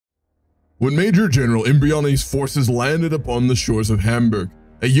when Major General Imbriani's forces landed upon the shores of Hamburg.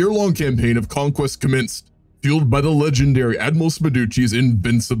 A year-long campaign of conquest commenced, fueled by the legendary Admiral Spaducci's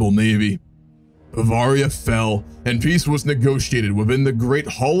invincible navy. Bavaria fell, and peace was negotiated within the Great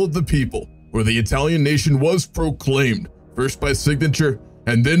Hall of the People, where the Italian nation was proclaimed, first by signature,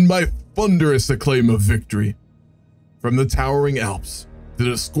 and then by thunderous acclaim of victory. From the towering Alps to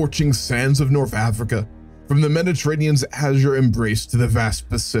the scorching sands of North Africa, from the Mediterranean's azure embrace to the vast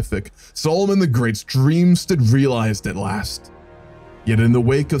Pacific, Solomon the Great's dream stood realized at last. Yet in the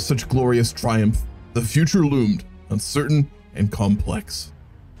wake of such glorious triumph, the future loomed uncertain and complex.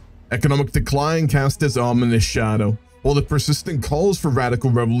 Economic decline cast its ominous shadow, while the persistent calls for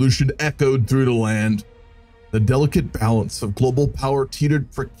radical revolution echoed through the land. The delicate balance of global power teetered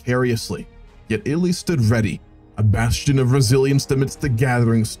precariously, yet Italy stood ready, a bastion of resilience amidst the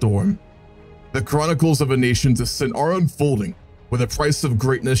gathering storm. The chronicles of a nation's ascent are unfolding, where the price of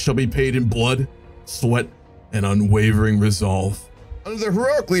greatness shall be paid in blood, sweat, and unwavering resolve. Under the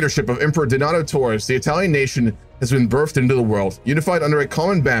heroic leadership of Emperor Donato Torres, the Italian nation has been birthed into the world. Unified under a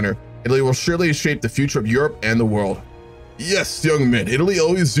common banner, Italy will surely shape the future of Europe and the world. Yes, young men, Italy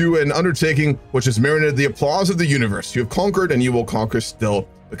owes you an undertaking which has merited the applause of the universe. You have conquered and you will conquer still,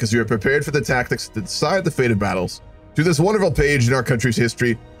 because you are prepared for the tactics that decide the fate of battles. To this wonderful page in our country's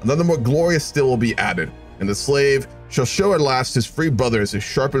history, another more glorious still will be added, and the slave shall show at last his free brothers his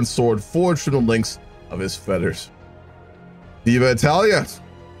sharpened sword forged from the links of his feathers. Viva Italia!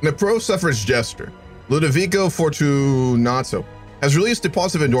 In a pro-suffrage gesture, Ludovico Fortunato has released a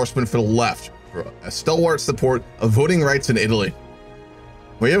positive endorsement for the left for a stalwart support of voting rights in Italy.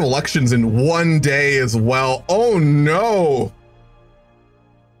 We have elections in one day as well. Oh no!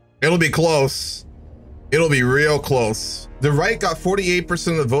 It'll be close. It'll be real close. The right got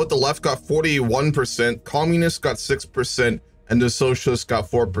 48% of the vote, the left got 41%, communists got 6%, and the socialists got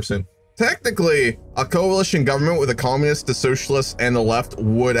 4%. Technically, a coalition government with the communists, the socialists, and the left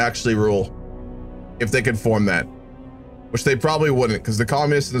would actually rule if they could form that, which they probably wouldn't, because the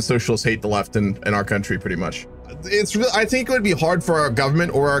communists and the socialists hate the left in our country pretty much. I think it would be hard for our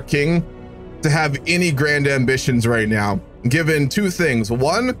government or our king to have any grand ambitions right now, given two things.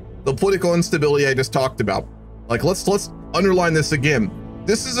 One, the political instability I just talked about. Like, let's underline this again.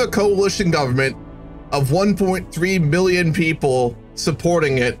 This is a coalition government of 1.3 million people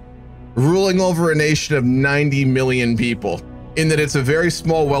supporting it, ruling over a nation of 90 million people, in that it's a very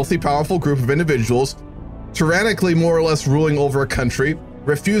small, wealthy, powerful group of individuals, tyrannically more or less ruling over a country,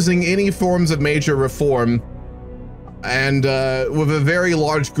 refusing any forms of major reform, and with a very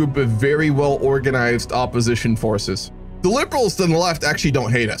large group of very well organized opposition forces. The liberals on the left actually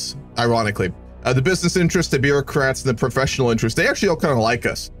don't hate us, ironically. The business interests, the bureaucrats, and the professional interests, they actually all kind of like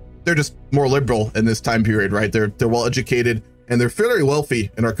us. They're just more liberal in this time period, right? They're well educated and they're fairly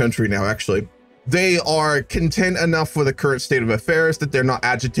wealthy in our country now, actually. They are content enough with the current state of affairs that they're not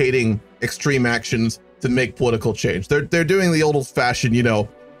agitating extreme actions to make political change. They're doing the old-fashioned, you know,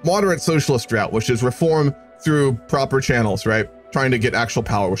 moderate socialist route, which is reform through proper channels, right? Trying to get actual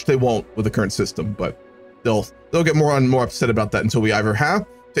power, which they won't with the current system, but they'll get more and more upset about that until we either have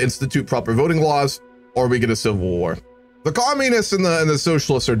to institute proper voting laws or we get a civil war. The communists and the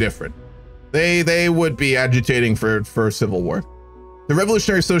socialists are different. They would be agitating for a civil war. The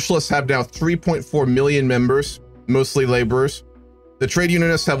revolutionary socialists have now 3.4 million members, mostly laborers. The trade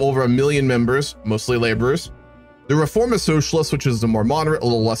unionists have over 1 million members, mostly laborers. The reformist socialists, which is the more moderate, a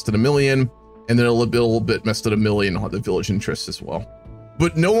little less than 1 million, and then a little bit less than 1 million on the village interests as well.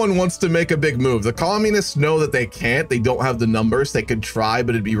 But no one wants to make a big move. The communists know that they can't. They don't have the numbers. They could try,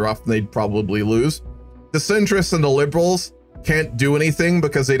 but it'd be rough and they'd probably lose. The centrists and the liberals can't do anything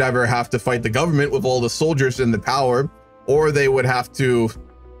because they'd either have to fight the government with all the soldiers in the power, or they would have to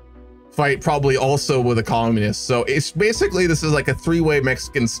fight probably also with the communists. So it's basically, this is like a three-way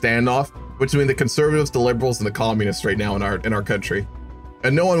Mexican standoff between the conservatives, the liberals, and the communists right now in our country.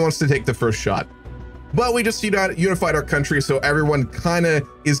 And no one wants to take the first shot. But we just unified our country, so everyone kind of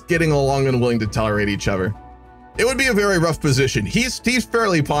is getting along and willing to tolerate each other. It would be a very rough position. He's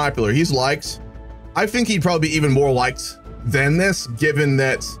fairly popular. He's liked. I think he'd probably be even more liked than this, given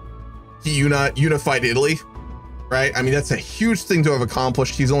that he unified Italy, right? I mean, that's a huge thing to have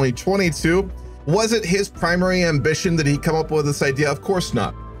accomplished. He's only 22. Was it his primary ambition that he come up with this idea? Of course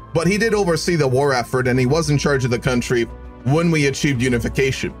not. But he did oversee the war effort, and he was in charge of the country when we achieved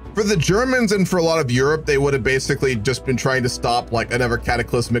unification. For the Germans and for a lot of Europe, they would have basically just been trying to stop like another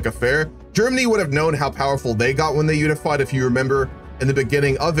cataclysmic affair. Germany would have known how powerful they got when they unified. If you remember in the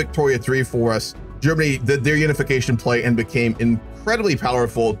beginning of Victoria 3 for us, Germany did their unification play and became incredibly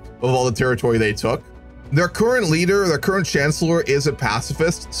powerful with all the territory they took. Their current leader, their current chancellor is a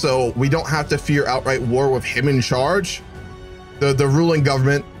pacifist, so we don't have to fear outright war with him in charge. The ruling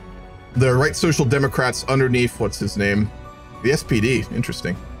government, the Right Social Democrats underneath, what's his name? The SPD,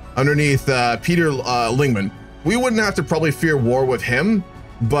 interesting. Underneath Peter Lingman. We wouldn't have to probably fear war with him,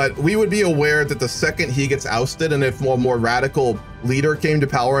 but we would be aware that the second he gets ousted and if a more radical leader came to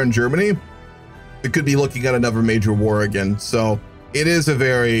power in Germany, it could be looking at another major war again. So it is a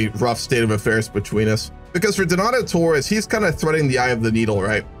very rough state of affairs between us. Because for Donato Torres, he's kind of threading the eye of the needle,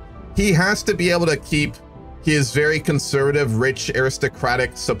 right? He has to be able to keep his very conservative, rich,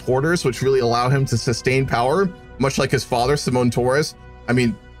 aristocratic supporters, which really allow him to sustain power, much like his father, Simon Torres. I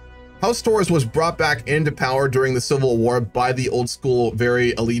mean, House Torres was brought back into power during the Civil War by the old school,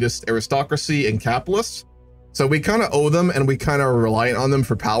 very elitist aristocracy and capitalists. So we kind of owe them and we kind of are reliant on them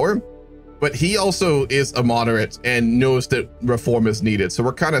for power. But he also is a moderate and knows that reform is needed. So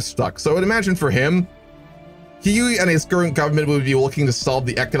we're kind of stuck. So I'd imagine for him, he and his current government would be looking to solve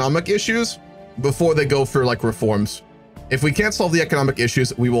the economic issues before they go for like reforms. If we can't solve the economic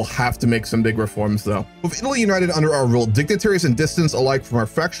issues, we will have to make some big reforms though. With Italy united under our rule, dignitaries and dissidents alike from our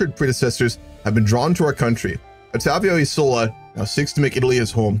fractured predecessors have been drawn to our country. Ottavio Isola now seeks to make Italy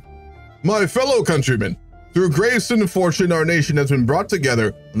his home. My fellow countrymen, through grace and fortune, our nation has been brought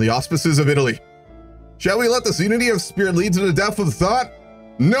together on the auspices of Italy. Shall we let this unity of spirit lead to the death of thought?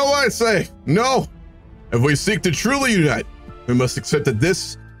 No, I say, no. If we seek to truly unite, we must accept that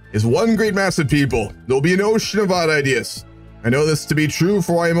this is one great mass of people. There will be an ocean of odd ideas. I know this to be true,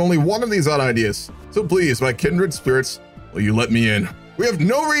 for I am only one of these odd ideas. So please, my kindred spirits, will you let me in? We have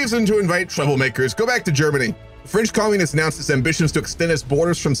no reason to invite troublemakers. Go back to Germany. The French communist announced its ambitions to extend its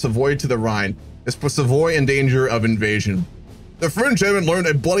borders from Savoy to the Rhine. It's for Savoy in danger of invasion. The French haven't learned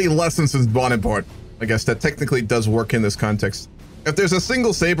a bloody lesson since Bonaparte. I guess that technically does work in this context. If there's a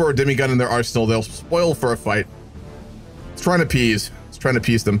single saber or demi-gun in their arsenal, they'll spoil for a fight. It's trying to appease. It's trying to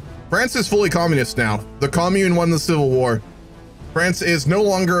appease them. France is fully communist now. The commune won the Civil War. France is no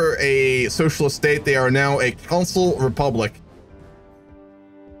longer a socialist state. They are now a council republic.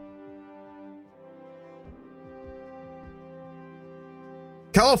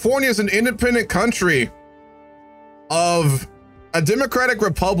 California is an independent country of a democratic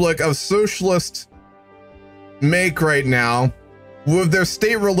republic of socialist make right now, with their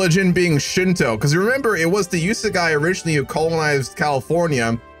state religion being Shinto. Because remember, it was the Usagai originally who colonized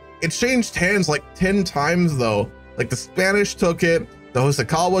California. It changed hands like 10 times though. Like the Spanish took it, the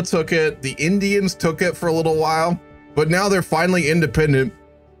Hosokawa took it, the Indians took it for a little while, but now they're finally independent.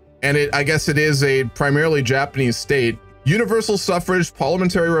 And I guess it is a primarily Japanese state. Universal suffrage,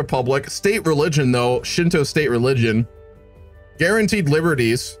 parliamentary republic, state religion though, Shinto state religion, guaranteed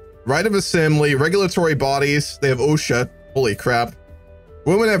liberties, right of assembly, regulatory bodies. They have OSHA. Holy crap.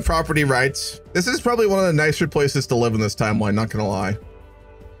 Women have property rights. This is probably one of the nicer places to live in this timeline, not gonna lie.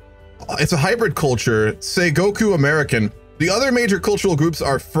 It's a hybrid culture, say Goku American. The other major cultural groups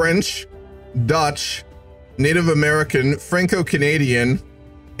are French, Dutch, Native American, Franco-Canadian,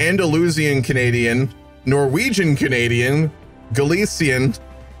 Andalusian Canadian, Norwegian Canadian, Galician,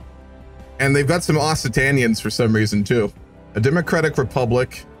 and they've got some Occitanians for some reason too. A democratic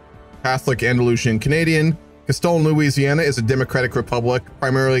republic, Catholic Andalusian Canadian. Castile, Louisiana is a democratic republic.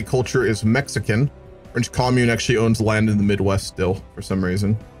 Primarily culture is Mexican. French commune actually owns land in the Midwest still for some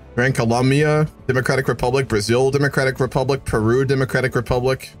reason. Gran Colombia, Democratic Republic. Brazil, Democratic Republic. Peru, Democratic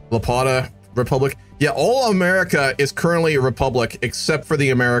Republic. La Plata, Republic. Yeah, all America is currently a republic except for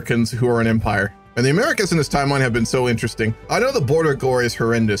the Americans who are an empire. And the Americans in this timeline have been so interesting. I know the border glory is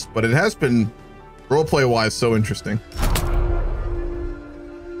horrendous, but it has been roleplay wise so interesting.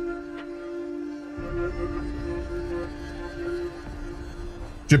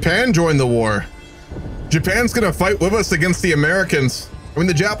 Japan joined the war. Japan's gonna fight with us against the Americans. I mean,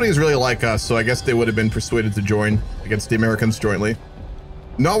 the Japanese really like us, so I guess they would have been persuaded to join against the Americans jointly.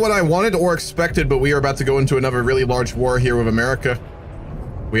 Not what I wanted or expected, but we are about to go into another really large war here with America.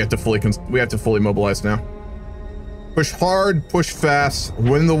 We have to fully mobilize now. Push hard, push fast,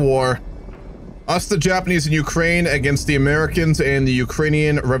 win the war. Us, the Japanese and Ukraine against the Americans and the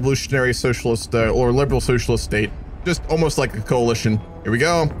Ukrainian Revolutionary Socialist or Liberal Socialist State. Just almost like a coalition. Here we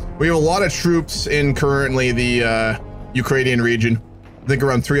go. We have a lot of troops in currently the Ukrainian region. I think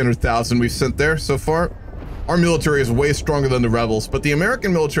around 300,000 we've sent there so far. Our military is way stronger than the rebels, but the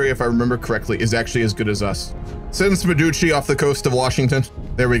American military, if I remember correctly, is actually as good as us. Send Smaducci off the coast of Washington.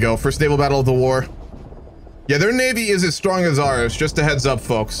 There we go. First naval battle of the war. Yeah, their navy is as strong as ours. Just a heads up,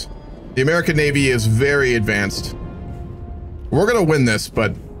 folks. The American Navy is very advanced. We're gonna win this,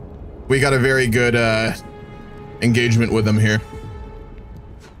 but we got a very good engagement with them here.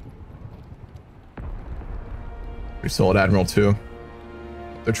 Pretty solid admiral too.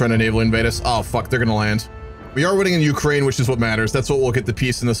 They're trying to naval invade us. Oh fuck, they're gonna land. We are winning in Ukraine, which is what matters. That's what will get the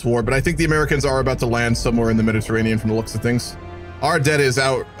peace in this war. But I think the Americans are about to land somewhere in the Mediterranean from the looks of things. Our debt is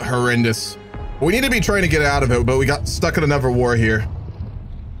out horrendous. We need to be trying to get out of it, but we got stuck in another war here.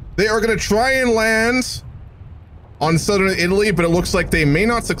 They are gonna try and land on southern Italy, but it looks like they may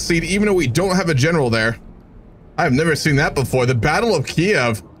not succeed, even though we don't have a general there. I've never seen that before. The Battle of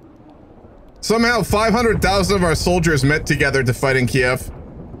Kiev. Somehow 500,000 of our soldiers met together to fight in Kiev.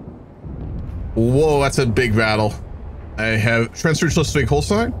 Whoa, that's a big battle. I have transferred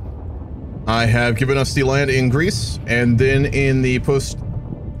Schleswig-Holstein. I have given us the land in Greece, and then in the post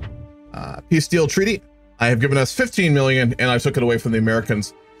peace deal treaty, I have given us 15 million, and I took it away from the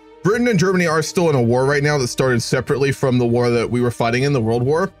Americans. Britain and Germany are still in a war right now that started separately from the war that we were fighting in, the World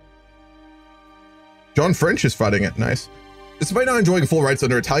War. John French is fighting it. Nice. Despite not enjoying full rights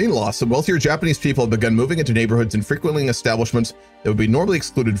under Italian law, some wealthier Japanese people have begun moving into neighborhoods and frequenting establishments that would be normally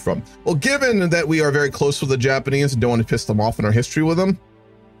excluded from. Well, given that we are very close with the Japanese and don't want to piss them off in our history with them,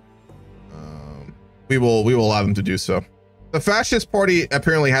 we will allow them to do so. The fascist party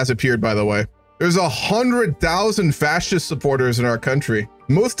apparently has appeared, by the way. There's 100,000 fascist supporters in our country.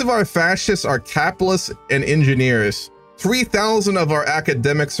 Most of our fascists are capitalists and engineers. 3,000 of our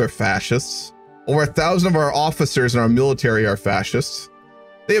academics are fascists. Over 1,000 of our officers in our military are fascists.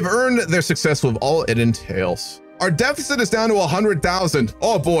 They have earned their success with all it entails. Our deficit is down to 100,000.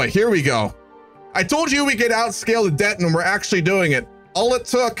 Oh boy, here we go. I told you we could outscale the debt, and we're actually doing it. All it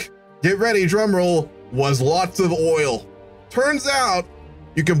took, get ready, drum roll, was lots of oil. Turns out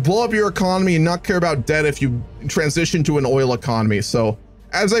you can blow up your economy and not care about debt if you transition to an oil economy. So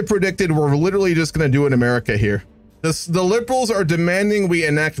as I predicted, we're literally just gonna do in America here. The liberals are demanding we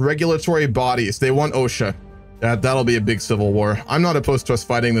enact regulatory bodies. They want OSHA. That'll be a big civil war. I'm not opposed to us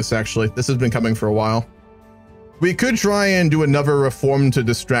fighting this, actually. This has been coming for a while. We could try and do another reform to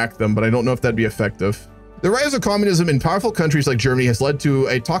distract them, but I don't know if that'd be effective. The rise of communism in powerful countries like Germany has led to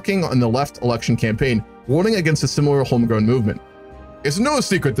a talking on the left election campaign, warning against a similar homegrown movement. It's no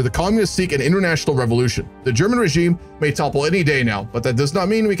secret that the communists seek an international revolution. The German regime may topple any day now, but that does not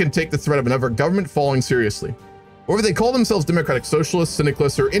mean we can take the threat of another government falling seriously. Whether they call themselves democratic socialists,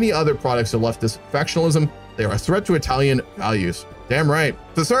 syndicalists, or any other products of leftist factionalism, they are a threat to Italian values. Damn right.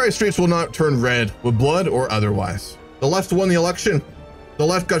 The sorry streets will not turn red, with blood or otherwise. The left won the election. The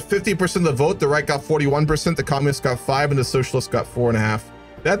left got 50% of the vote, the right got 41%, the communists got 5%, and the socialists got 4.5%.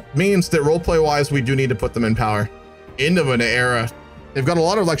 That means that roleplay-wise, we do need to put them in power. End of an era. They've got a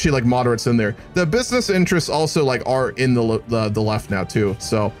lot of actually like moderates in there. The business interests also like are in the left now too.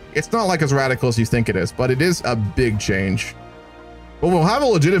 So it's not like as radical as you think it is, but it is a big change. But we'll have a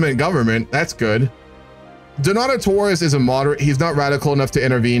legitimate government. That's good. Donato Torres is a moderate. He's not radical enough to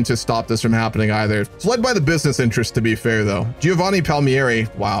intervene to stop this from happening either. It's led by the business interests, to be fair though. Giovanni Palmieri,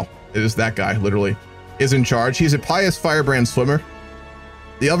 wow, it is that guy literally, is in charge. He's a pious firebrand swimmer.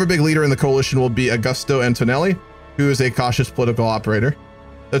 The other big leader in the coalition will be Augusto Antonelli, who is a cautious political operator.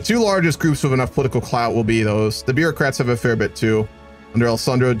 The two largest groups with enough political clout will be those. The bureaucrats have a fair bit too, under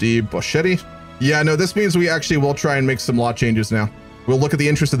Alessandro Di Boschetti. Yeah, no, this means we actually will try and make some law changes now. We'll look at the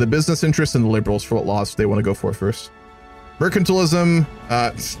interest of the business interests and the liberals for what laws they want to go for first. Mercantilism,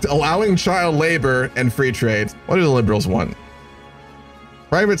 allowing child labor, and free trade. What do the liberals want?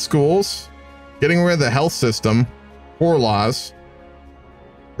 Private schools, getting rid of the health system, poor laws,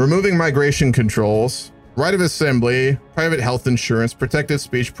 removing migration controls, right of assembly, private health insurance, protected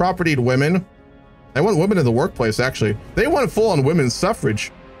speech, property to women. They want women in the workplace, actually. They want full-on women's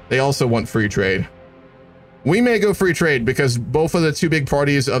suffrage. They also want free trade. We may go free trade because both of the two big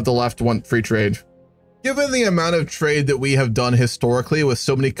parties of the left want free trade. Given the amount of trade that we have done historically with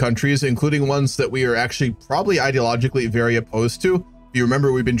so many countries, including ones that we are actually probably ideologically very opposed to, if you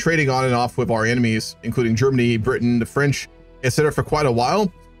remember, we've been trading on and off with our enemies, including Germany, Britain, the French, etc. for quite a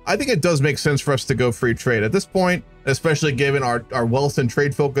while. I think it does make sense for us to go free trade at this point, especially given our wealth and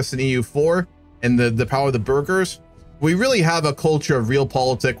trade focus in EU4 and the power of the burghers. We really have a culture of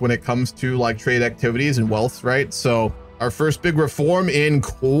realpolitik when it comes to like trade activities and wealth, right? So our first big reform in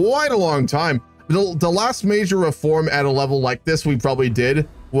quite a long time. The last major reform at a level like this we probably did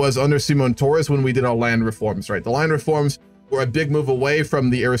was under Simon Torres when we did our land reforms, right? The land reforms were a big move away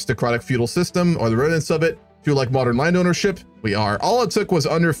from the aristocratic feudal system or the remnants of it to like modern land ownership. All it took was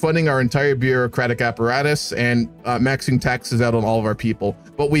underfunding our entire bureaucratic apparatus and maxing taxes out on all of our people.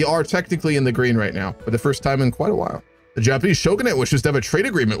 But we are technically in the green right now for the first time in quite a while. The Japanese shogunate wishes to have a trade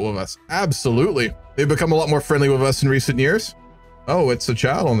agreement with us. Absolutely. They've become a lot more friendly with us in recent years. Oh, it's a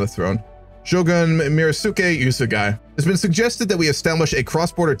child on the throne. Shogun Mirasuke Yusugai. It's been suggested that we establish a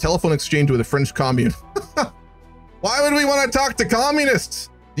cross-border telephone exchange with the French commune. Why would we want to talk to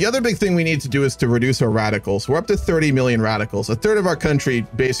communists? The other big thing we need to do is to reduce our radicals. We're up to 30 million radicals. A third of our country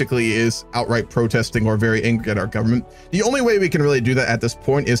basically is outright protesting or very angry at our government. The only way we can really do that at this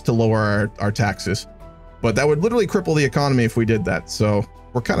point is to lower our taxes. But that would literally cripple the economy if we did that. So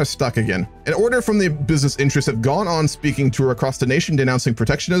we're kind of stuck again. An order from the business interests have gone on speaking tour across the nation denouncing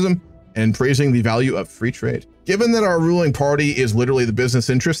protectionism and praising the value of free trade. Given that our ruling party is literally the business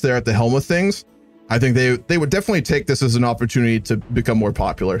interest, they're at the helm of things, I think they would definitely take this as an opportunity to become more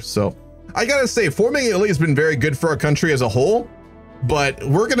popular. So I gotta say, forming Italy has been very good for our country as a whole, but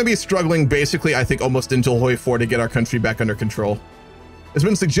we're gonna be struggling basically, I think, almost until Hoi 4 to get our country back under control. It's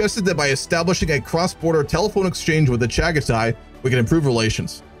been suggested that by establishing a cross-border telephone exchange with the Chagatai, we can improve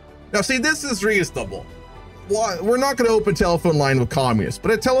relations. Now see, this is reasonable. Well, we're not gonna open a telephone line with communists,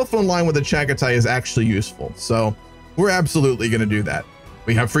 but a telephone line with the Chagatai is actually useful. So we're absolutely gonna do that.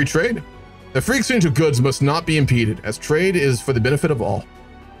 We have free trade. The free exchange of goods must not be impeded, as trade is for the benefit of all.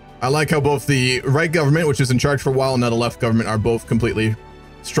 I like how both the right government, which is in charge for a while, and now the left government are both completely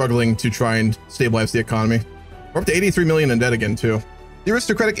struggling to try and stabilize the economy. We're up to 83 million in debt again, too. The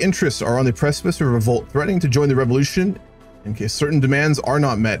aristocratic interests are on the precipice of revolt, threatening to join the revolution in case certain demands are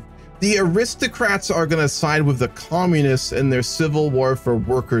not met. The aristocrats are going to side with the communists in their civil war for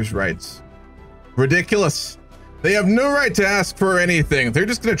workers' rights. Ridiculous. They have no right to ask for anything. They're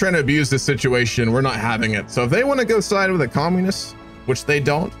just going to try to abuse this situation. We're not having it. So if they want to go side with the communists, which they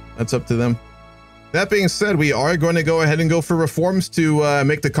don't, that's up to them. That being said, we are going to go ahead and go for reforms to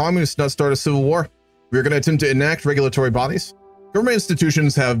make the communists not start a civil war. We're going to attempt to enact regulatory bodies. Government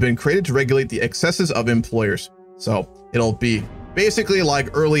institutions have been created to regulate the excesses of employers. So it'll be basically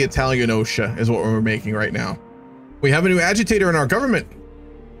like early Italian OSHA is what we're making right now. We have a new agitator in our government.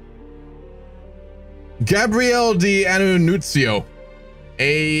 Gabriele di Annunzio,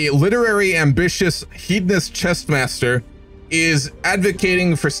 a literary, ambitious, hedonist chess master, is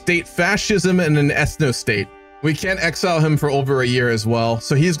advocating for state fascism and an ethno-state. We can't exile him for over a year as well,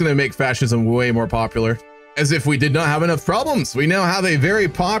 so he's going to make fascism way more popular. As if we did not have enough problems, we now have a very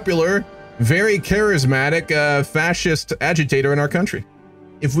popular, very charismatic fascist agitator in our country.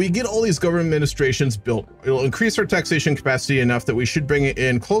 If we get all these government administrations built, it'll increase our taxation capacity enough that we should bring it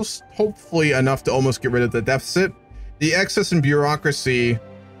in close, hopefully enough to almost get rid of the deficit. The excess in bureaucracy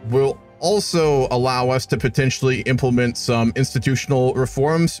will also allow us to potentially implement some institutional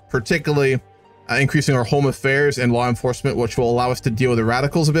reforms, particularly increasing our home affairs and law enforcement, which will allow us to deal with the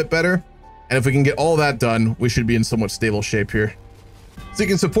radicals a bit better. And if we can get all that done, we should be in somewhat stable shape here.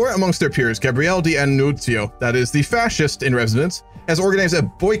 Seeking support amongst their peers, Gabriele di Annunzio, that is the fascist in residence, has organized a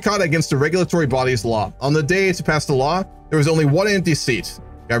boycott against the regulatory body's law. On the day to pass the law, there was only one empty seat,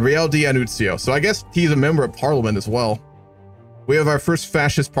 Gabriele di Annunzio. So I guess he's a member of parliament as well. We have our first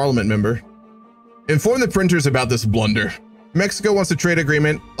fascist parliament member. Inform the printers about this blunder. Mexico wants a trade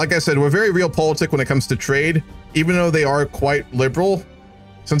agreement. Like I said, we're very realpolitik when it comes to trade, even though they are quite liberal.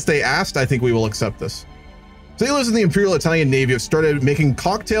 Since they asked, I think we will accept this. Sailors in the Imperial Italian Navy have started making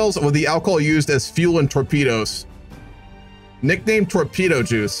cocktails with the alcohol used as fuel in torpedoes. Nicknamed torpedo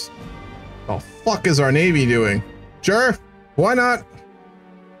juice. What the fuck is our Navy doing? Sure, why not?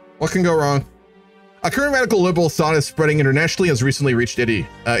 What can go wrong? A current radical liberal thought is spreading internationally, has recently reached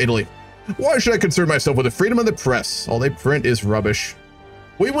Italy. Why should I concern myself with the freedom of the press? All they print is rubbish.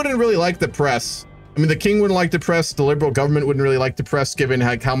 We wouldn't really like the press. I mean, the king wouldn't like the press. The liberal government wouldn't really like the press, given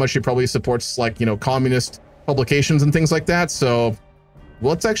how much it probably supports, like, you know, communist publications and things like that. So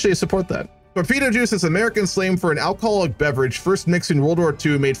let's actually support that. Torpedo juice is American slang for an alcoholic beverage first mixed in World War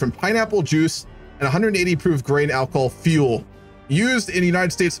II, made from pineapple juice and 180 proof grain alcohol fuel, used in the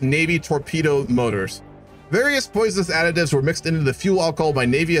United States Navy torpedo motors. Various poisonous additives were mixed into the fuel alcohol by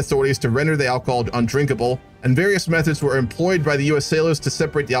Navy authorities to render the alcohol undrinkable, and various methods were employed by the U.S. sailors to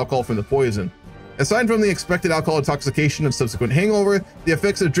separate the alcohol from the poison. Aside from the expected alcohol intoxication and subsequent hangover, the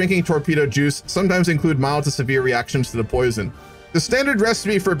effects of drinking torpedo juice sometimes include mild to severe reactions to the poison. The standard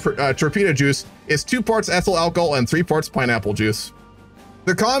recipe for torpedo juice is 2 parts ethyl alcohol and 3 parts pineapple juice.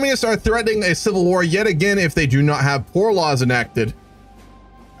 The communists are threatening a civil war yet again if they do not have poor laws enacted.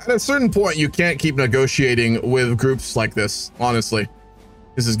 At a certain point, you can't keep negotiating with groups like this, honestly.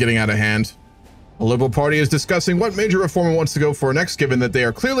 This is getting out of hand. The Liberal Party is discussing what major reform it wants to go for next, given that they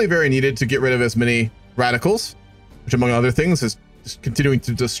are clearly very needed to get rid of as many radicals, which among other things is just continuing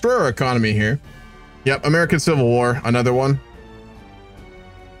to destroy our economy here. Yep, American Civil War, another one.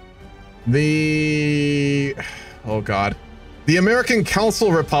 Oh God. The American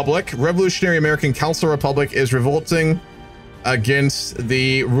Council Republic, Revolutionary American Council Republic, is revolting against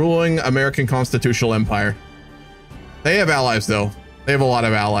the ruling American Constitutional Empire. They have allies though. They have a lot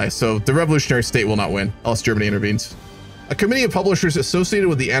of allies, so the revolutionary state will not win unless Germany intervenes. A committee of publishers associated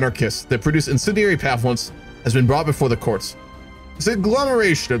with the anarchists that produce incendiary pamphlets has been brought before the courts. This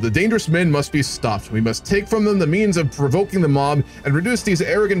agglomeration of the dangerous men must be stopped. We must take from them the means of provoking the mob and reduce these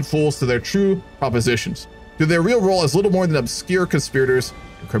arrogant fools to their true propositions, to their real role as little more than obscure conspirators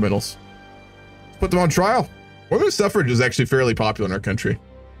and criminals. Let's put them on trial. Women's suffrage is actually fairly popular in our country.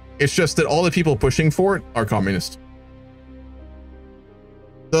 It's just that all the people pushing for it are communist.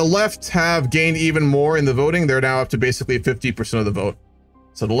 The left have gained even more in the voting. They're now up to basically 50% of the vote.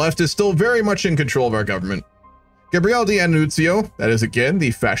 So the left is still very much in control of our government. Gabriele D'Annunzio, that is again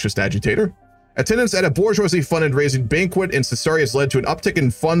the fascist agitator. Attendance at a bourgeoisie-funded raising banquet in Caesarea has led to an uptick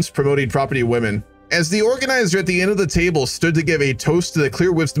in funds promoting property of women. As the organizer at the end of the table stood to give a toast to the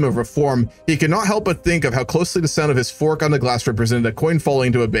clear wisdom of reform, he could not help but think of how closely the sound of his fork on the glass represented a coin falling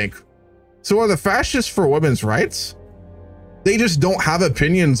into a bank. So are the fascists for women's rights? They just don't have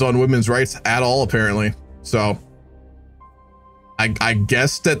opinions on women's rights at all, apparently. So I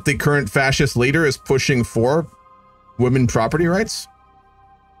guess that the current fascist leader is pushing for women property rights.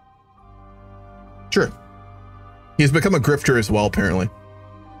 Sure. He's become a grifter as well, apparently.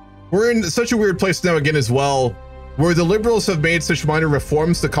 We're in such a weird place now again as well, where the liberals have made such minor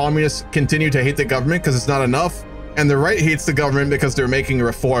reforms, the communists continue to hate the government because it's not enough, and the right hates the government because they're making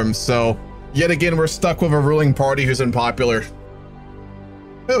reforms. So yet again, we're stuck with a ruling party who's unpopular.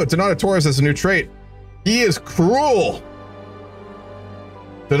 Oh, Donato Torres has a new trait. He is cruel.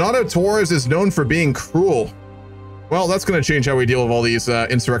 Donato Torres is known for being cruel. Well, that's going to change how we deal with all these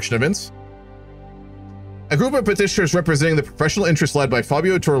insurrection events. A group of petitioners representing the professional interests led by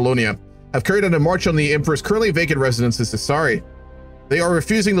Fabio Torlonia have carried out a march on the emperor's currently vacant residence in Caesarea. They are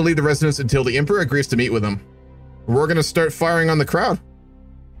refusing to leave the residence until the emperor agrees to meet with them. We're going to start firing on the crowd.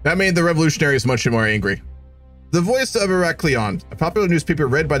 That made the revolutionaries much more angry. The Voice of Heraclion, a popular newspaper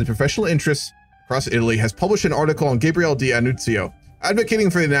read by the professional interests across Italy, has published an article on Gabriele D'Annunzio, advocating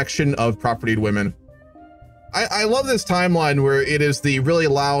for the inaction of propertied women. I love this timeline where it is the really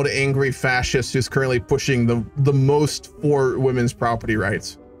loud, angry fascist who's currently pushing the most for women's property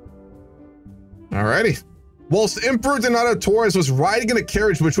rights. Alrighty. Whilst Emperor Donato Torres was riding in a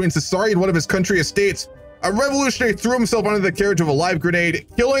carriage between Caesarea and one of his country estates, a revolutionary threw himself onto the carriage with a live grenade,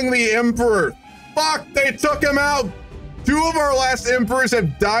 killing the emperor. Fuck, they took him out. 2 of our last emperors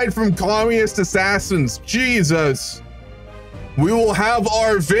have died from communist assassins. Jesus. We will have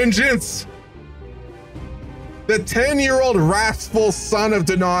our vengeance. The 10-year-old wrathful son of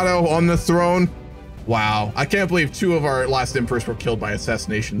Donato on the throne. Wow, I can't believe 2 of our last emperors were killed by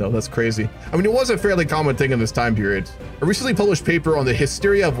assassination, though. That's crazy. I mean, it was a fairly common thing in this time period. A recently published paper on the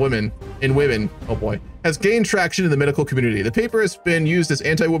hysteria of women, oh boy, has gained traction in the medical community. The paper has been used as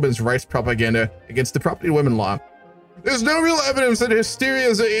anti-women's rights propaganda against the property of women law. There's no real evidence that hysteria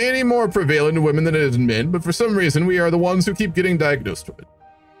is any more prevalent in women than it is in men, but for some reason, we are the ones who keep getting diagnosed with it.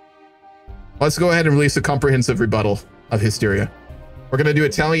 Let's go ahead and release a comprehensive rebuttal of hysteria. We're going to do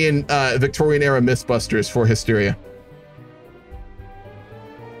Italian Victorian era mythbusters for hysteria.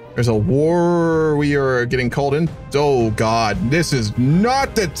 There's a war we are getting called in. Oh God, this is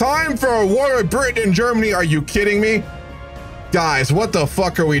not the time for a war with Britain and Germany. Are you kidding me? Guys, what the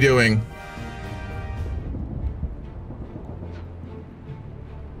fuck are we doing?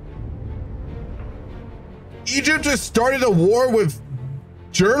 Egypt just started a war with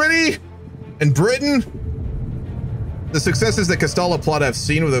Germany and Britain? The successes that Castalla Plata have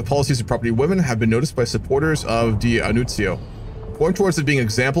seen with the policies of property women have been noticed by supporters of D'Annunzio, pointing towards it being an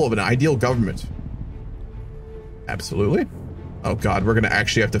example of an ideal government. Absolutely. Oh God, we're gonna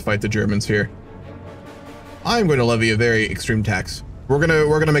actually have to fight the Germans here. I'm going to levy a very extreme tax. We're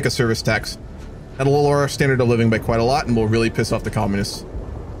gonna make a service tax. That'll lower our standard of living by quite a lot and will really piss off the communists.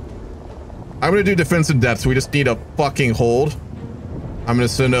 I'm gonna do defense in depth, so we just need a fucking hold. I'm gonna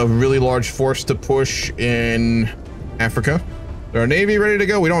send a really large force to push in Africa. Is our navy ready to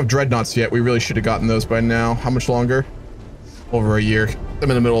go? We don't have dreadnoughts yet. We really should have gotten those by now. How much longer? Over a year. I'm in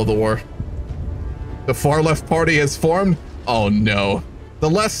the middle of the war. The far left party has formed. Oh no. The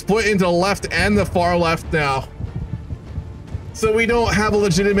left split into the left and the far left now. So we don't have a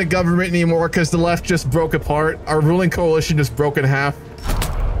legitimate government anymore because the left just broke apart. Our ruling coalition just broke in half.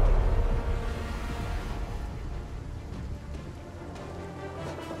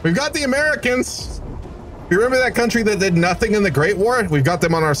 We've got the Americans. You remember that country that did nothing in the Great War? We've got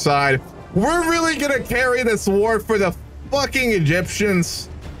them on our side. We're really gonna carry this war for the fucking Egyptians.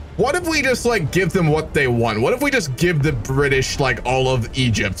 What if we just like give them what they want? What if we just give the British like all of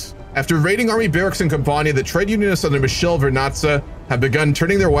Egypt? After raiding army barracks in Campania, the trade unionists under Michel Vernazza have begun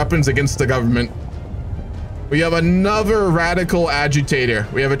turning their weapons against the government. We have another radical agitator.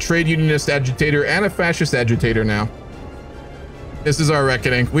 We have a trade unionist agitator and a fascist agitator now. This is our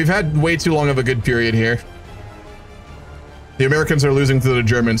reckoning. We've had way too long of a good period here. The Americans are losing to the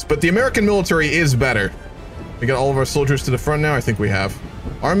Germans, but the American military is better. We got all of our soldiers to the front now. I think we have.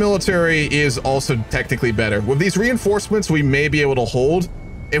 Our military is also technically better. With these reinforcements, we may be able to hold.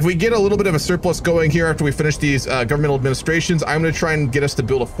 If we get a little bit of a surplus going here after we finish these governmental administrations, I'm going to try and get us to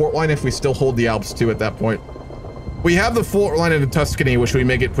build a fort line if we still hold the Alps too at that point. We have the fort line in Tuscany, which we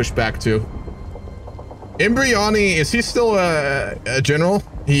may get pushed back to. Imbriani, is he still a general?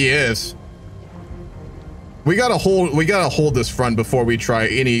 He is. We gotta hold this front before we try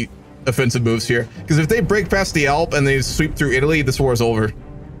any offensive moves here. Because if they break past the Alps and they sweep through Italy, this war is over.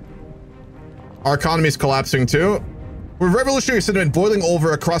 Our economy is collapsing too. With revolutionary sentiment boiling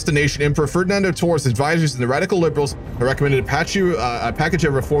over across the nation, Emperor Ferdinand Torres' advisors and the radical liberals have recommended a package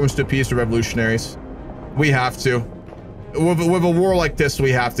of reforms to appease the revolutionaries. We have to. With a war like this,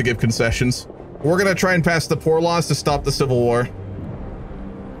 we have to give concessions. We're gonna try and pass the poor laws to stop the civil war.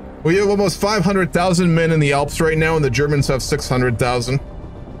 We have almost 500,000 men in the Alps right now, and the Germans have 600,000.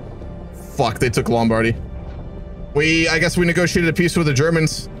 Fuck, they took Lombardy. I guess we negotiated a peace with the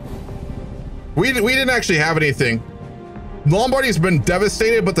Germans. We didn't actually have anything. Lombardy's been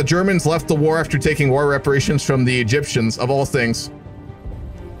devastated, but the Germans left the war after taking war reparations from the Egyptians, of all things.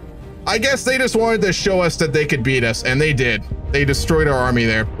 I guess they just wanted to show us that they could beat us, and they did. They destroyed our army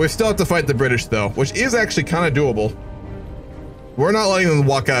there. We still have to fight the British, though, which is actually kind of doable. We're not letting them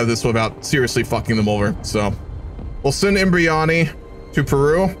walk out of this without seriously fucking them over, so. We'll send Imbriani to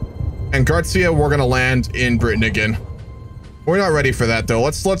Peru, and Garcia, we're gonna land in Britain again. We're not ready for that, though.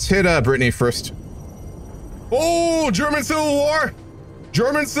 Let's hit Brittany first. Oh, German Civil War!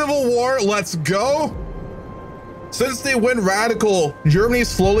 German Civil War, let's go! Since they went radical, Germany's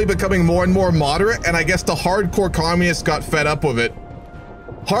slowly becoming more and more moderate, and I guess the hardcore communists got fed up with it.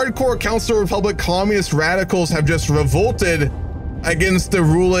 Hardcore Council Republic communist radicals have just revolted against the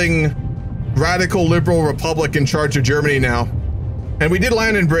ruling radical liberal republic in charge of Germany now. And we did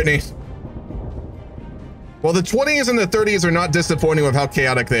land in Brittany. Well, the 20s and the 30s are not disappointing with how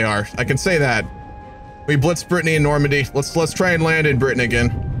chaotic they are. I can say that. We blitzed Brittany and Normandy. Let's try and land in Britain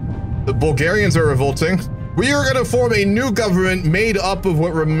again. The Bulgarians are revolting. We are going to form a new government made up of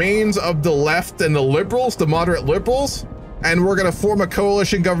what remains of the left and the liberals, the moderate liberals, and we're going to form a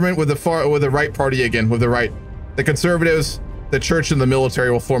coalition government with the right party again, with the right. The conservatives, the church, and the military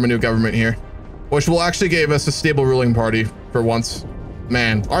will form a new government here, which will actually give us a stable ruling party for once.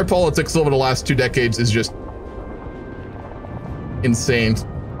 Man, our politics over the last 2 decades is just insane.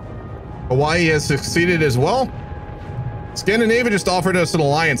 Hawaii has succeeded as well. Scandinavia just offered us an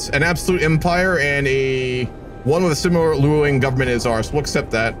alliance, an absolute empire, and one with a similar ruling government as ours. We'll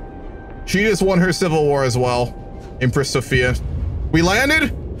accept that. She just won her civil war as well, Empress Sophia. We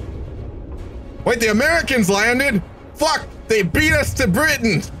landed? Wait, the Americans landed? Fuck, they beat us to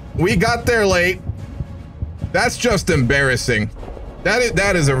Britain. We got there late. That's just embarrassing.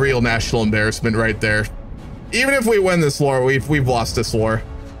 That is a real national embarrassment right there. Even if we win this war, we've lost this war.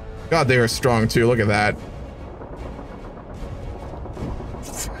 God, they are strong too. Look at that.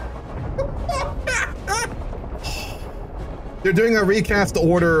 They're doing a recast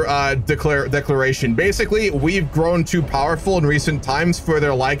order declaration. Basically, we've grown too powerful in recent times for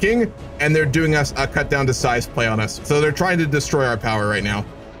their liking, and they're doing us a cut down to size play on us. So they're trying to destroy our power right now.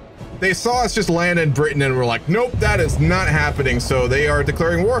 They saw us just land in Britain and were like, nope, that is not happening. So they are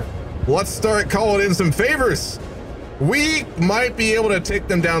declaring war. Let's start calling in some favors. We might be able to take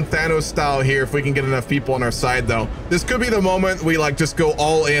them down Thanos style here if we can get enough people on our side, though. This could be the moment we just go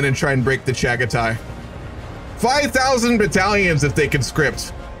all in and try and break the Chagatai. 5,000 battalions if they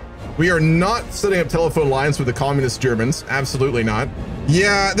conscript. We are not setting up telephone lines with the communist Germans. Absolutely not.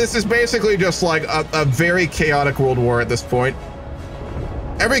 Yeah, this is basically just like a very chaotic world war at this point.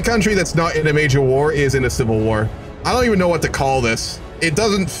 Every country that's not in a major war is in a civil war. I don't even know what to call this. It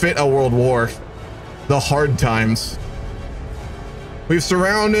doesn't fit a world war. The hard times. We've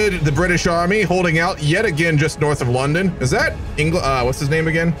surrounded the British army, holding out yet again just north of London. Is that England? What's his name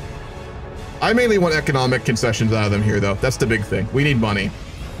again? I mainly want economic concessions out of them here, though. That's the big thing. We need money.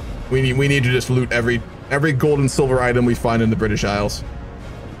 We need to just loot every gold and silver item we find in the British Isles.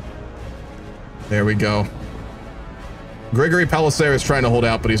 There we go. Gregory Palliser is trying to hold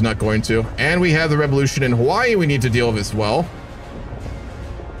out, but he's not going to. And we have the revolution in Hawaii we need to deal with as well.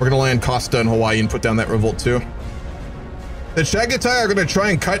 We're going to land Costa in Hawaii and put down that revolt too. The Chagatai are going to try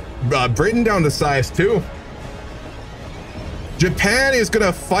and cut Britain down to size too. Japan is going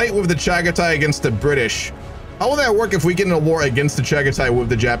to fight with the Chagatai against the British. How will that work if we get in a war against the Chagatai with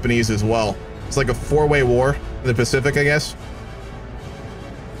the Japanese as well? It's like a four-way war in the Pacific, I guess.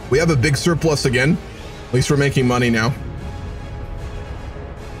 We have a big surplus again. At least we're making money now.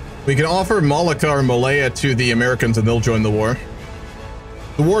 We can offer Malacca or Malaya to the Americans and they'll join the war.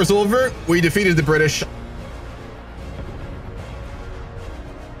 The war is over. We defeated the British.